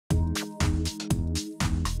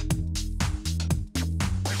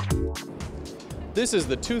This is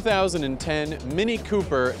the 2010 Mini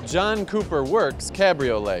Cooper John Cooper Works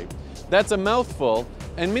Cabriolet. That's a mouthful,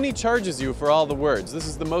 and Mini charges you for all the words. This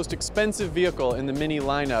is the most expensive vehicle in the Mini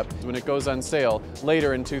lineup when it goes on sale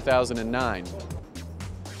later in 2009.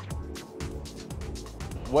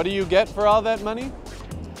 What do you get for all that money?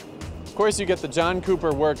 Of course, you get the John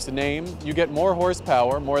Cooper Works name, you get more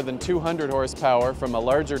horsepower, more than 200 horsepower from a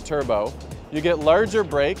larger turbo, you get larger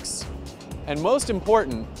brakes, and most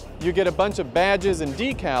important, you get a bunch of badges and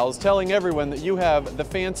decals telling everyone that you have the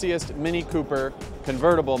fanciest Mini Cooper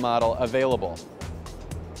convertible model available.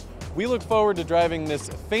 We look forward to driving this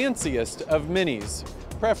fanciest of Minis,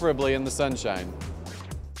 preferably in the sunshine.